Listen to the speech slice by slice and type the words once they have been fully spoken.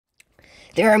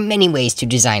There are many ways to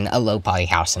design a low poly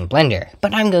house in Blender,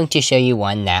 but I'm going to show you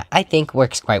one that I think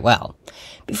works quite well.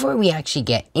 Before we actually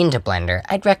get into Blender,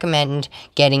 I'd recommend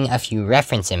getting a few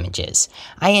reference images.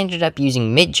 I ended up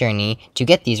using Midjourney to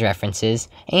get these references,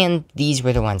 and these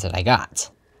were the ones that I got.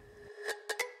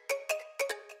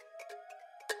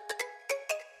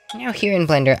 Now here in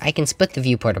Blender, I can split the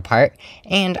viewport apart,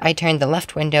 and I turned the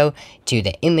left window to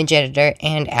the image editor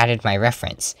and added my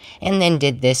reference, and then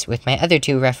did this with my other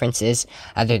two references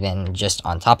other than just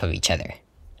on top of each other.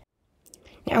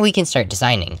 Now we can start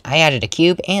designing. I added a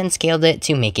cube and scaled it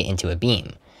to make it into a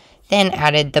beam, then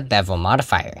added the bevel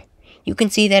modifier. You can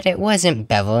see that it wasn't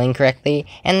beveling correctly,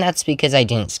 and that's because I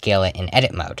didn't scale it in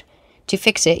edit mode. To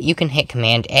fix it, you can hit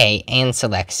Command A and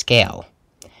select Scale.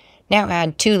 Now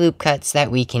add two loop cuts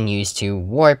that we can use to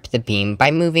warp the beam by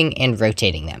moving and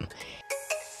rotating them.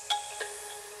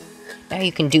 Now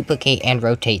you can duplicate and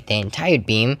rotate the entire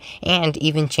beam, and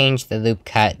even change the loop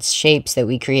cuts shapes that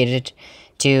we created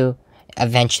to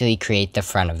eventually create the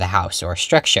front of the house or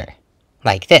structure,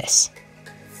 like this.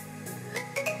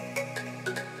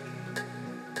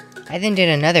 I then did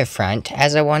another front,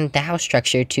 as I wanted the house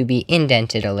structure to be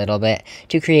indented a little bit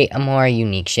to create a more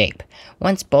unique shape.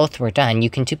 Once both were done, you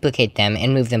can duplicate them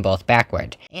and move them both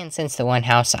backward. And since the one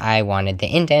house I wanted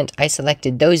the indent, I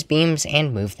selected those beams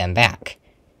and moved them back.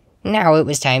 Now it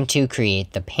was time to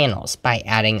create the panels by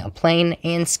adding a plane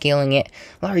and scaling it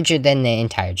larger than the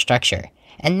entire structure.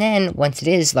 And then, once it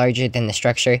is larger than the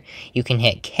structure, you can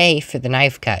hit K for the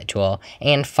knife cut tool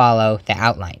and follow the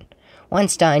outline.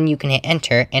 Once done, you can hit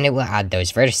enter and it will add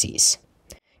those vertices.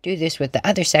 Do this with the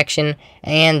other section,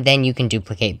 and then you can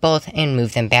duplicate both and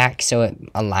move them back so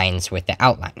it aligns with the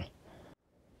outline.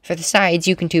 For the sides,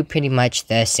 you can do pretty much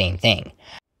the same thing,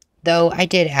 though I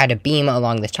did add a beam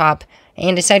along the top,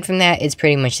 and aside from that, it's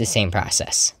pretty much the same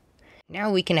process.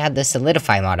 Now we can add the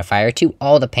solidify modifier to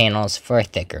all the panels for a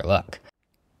thicker look.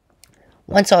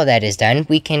 Once all that is done,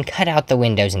 we can cut out the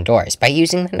windows and doors by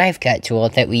using the knife cut tool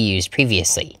that we used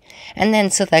previously, and then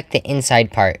select the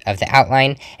inside part of the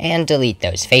outline and delete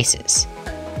those faces.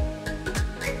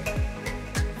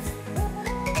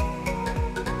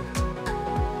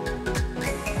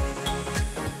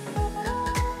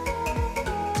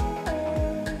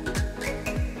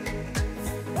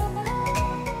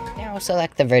 Now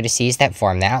select the vertices that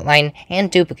form the outline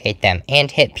and duplicate them and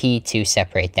hit P to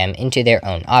separate them into their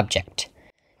own object.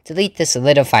 Delete the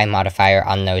solidify modifier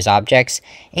on those objects,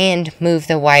 and move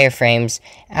the wireframes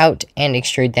out and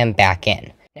extrude them back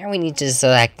in. Now we need to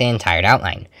select the entire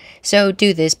outline. So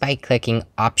do this by clicking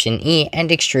Option E and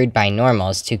extrude by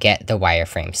normals to get the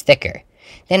wireframes thicker.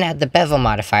 Then add the bevel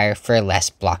modifier for a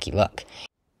less blocky look.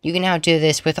 You can now do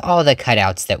this with all the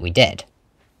cutouts that we did.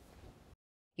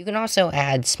 You can also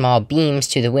add small beams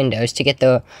to the windows to get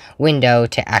the window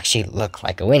to actually look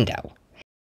like a window.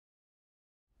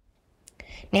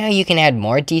 Now you can add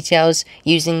more details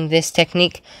using this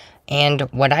technique, and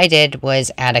what I did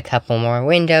was add a couple more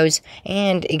windows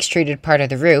and extruded part of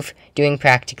the roof, doing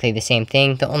practically the same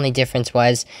thing. The only difference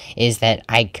is that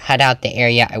I cut out the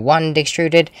area I wanted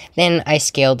extruded, then I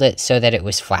scaled it so that it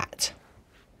was flat.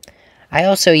 I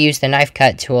also used the knife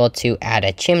cut tool to add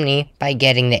a chimney by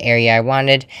getting the area I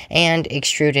wanted and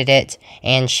extruded it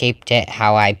and shaped it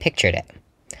how I pictured it.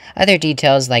 Other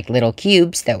details like little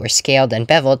cubes that were scaled and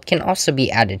beveled can also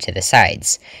be added to the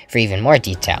sides for even more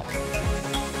detail.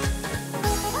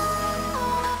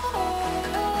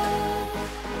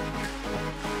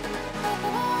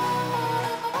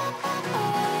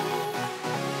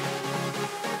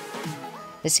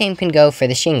 The same can go for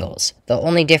the shingles. The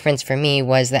only difference for me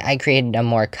was that I created a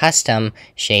more custom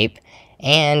shape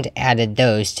and added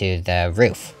those to the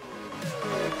roof.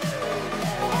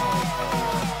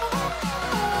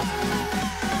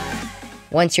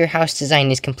 Once your house design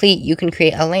is complete, you can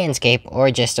create a landscape or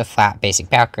just a flat basic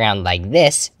background like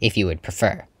this if you would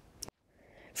prefer.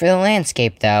 For the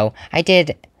landscape though, I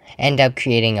did end up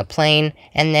creating a plane,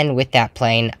 and then with that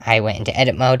plane I went into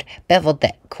edit mode, beveled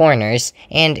the corners,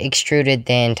 and extruded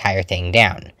the entire thing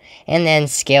down. And then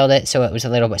scaled it so it was a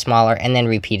little bit smaller, and then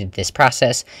repeated this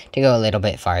process to go a little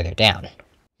bit farther down.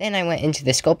 Then I went into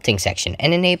the sculpting section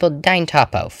and enabled Dyn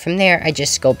Topo. From there I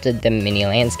just sculpted the mini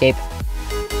landscape.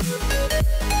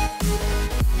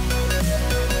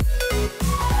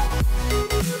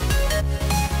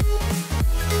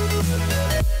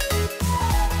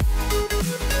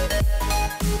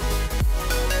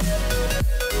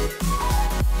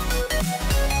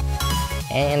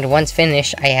 And once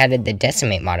finished, I added the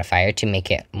decimate modifier to make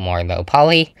it more low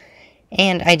poly,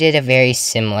 and I did a very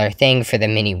similar thing for the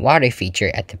mini water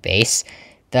feature at the base,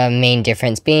 The main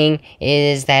difference being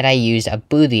is that I use a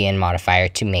Boolean modifier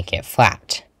to make it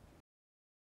flat.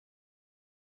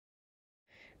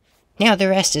 Now the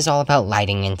rest is all about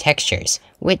lighting and textures,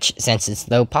 which, since it's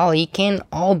low poly, can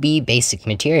all be basic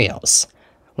materials.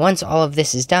 Once all of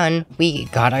this is done, we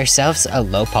got ourselves a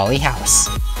low poly house.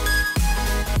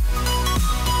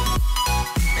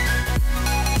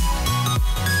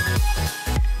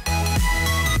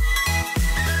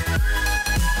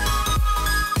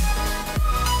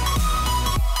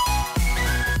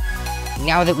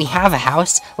 Now that we have a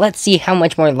house, let's see how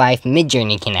much more life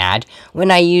Midjourney can add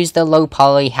when I use the low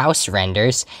poly house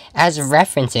renders as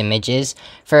reference images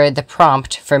for the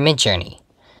prompt for Midjourney.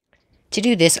 To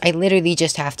do this, I literally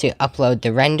just have to upload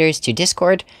the renders to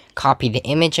Discord, copy the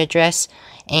image address,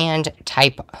 and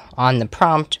type on the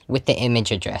prompt with the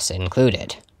image address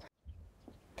included.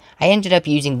 I ended up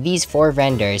using these 4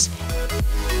 renders,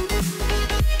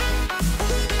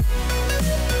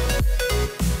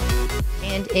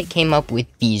 and it came up with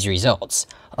these results.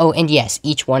 Oh, and yes,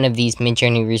 each one of these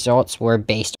Midjourney results were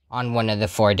based on one of the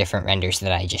 4 different renders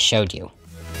that I just showed you.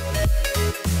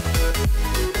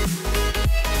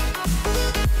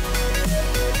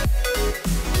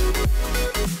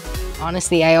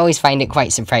 Honestly, I always find it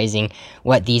quite surprising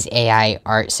what these AI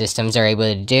art systems are able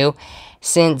to do,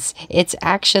 since it's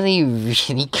actually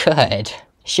really good.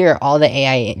 Sure, all the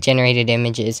AI-generated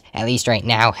images, at least right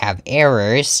now, have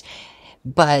errors,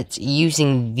 but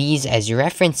using these as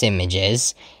reference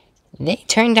images, they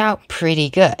turned out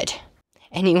pretty good.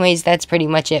 Anyways, that's pretty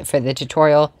much it for the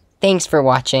tutorial. Thanks for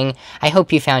watching. I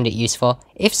hope you found it useful.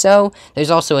 If so, there's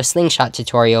also a slingshot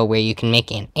tutorial where you can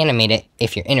make and animate it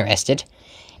if you're interested.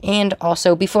 And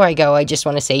also, before I go, I just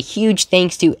want to say huge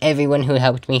thanks to everyone who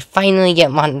helped me finally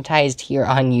get monetized here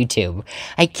on YouTube.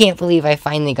 I can't believe I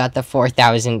finally got the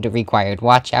 4,000 required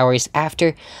watch hours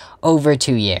after over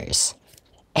 2 years.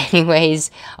 Anyways,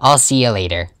 I'll see you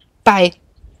later. Bye!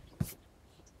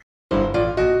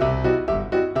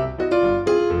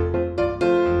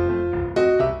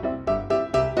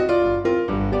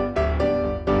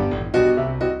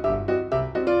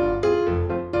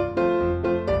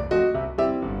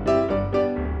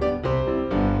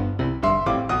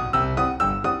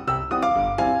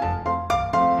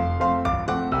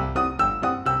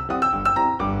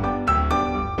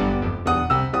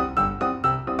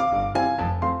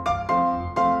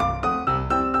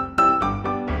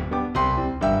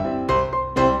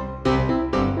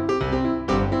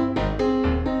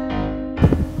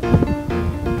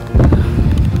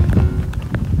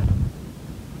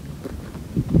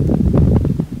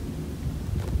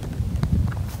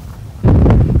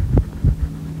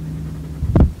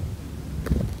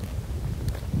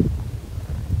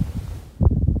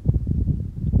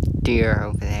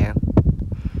 Dear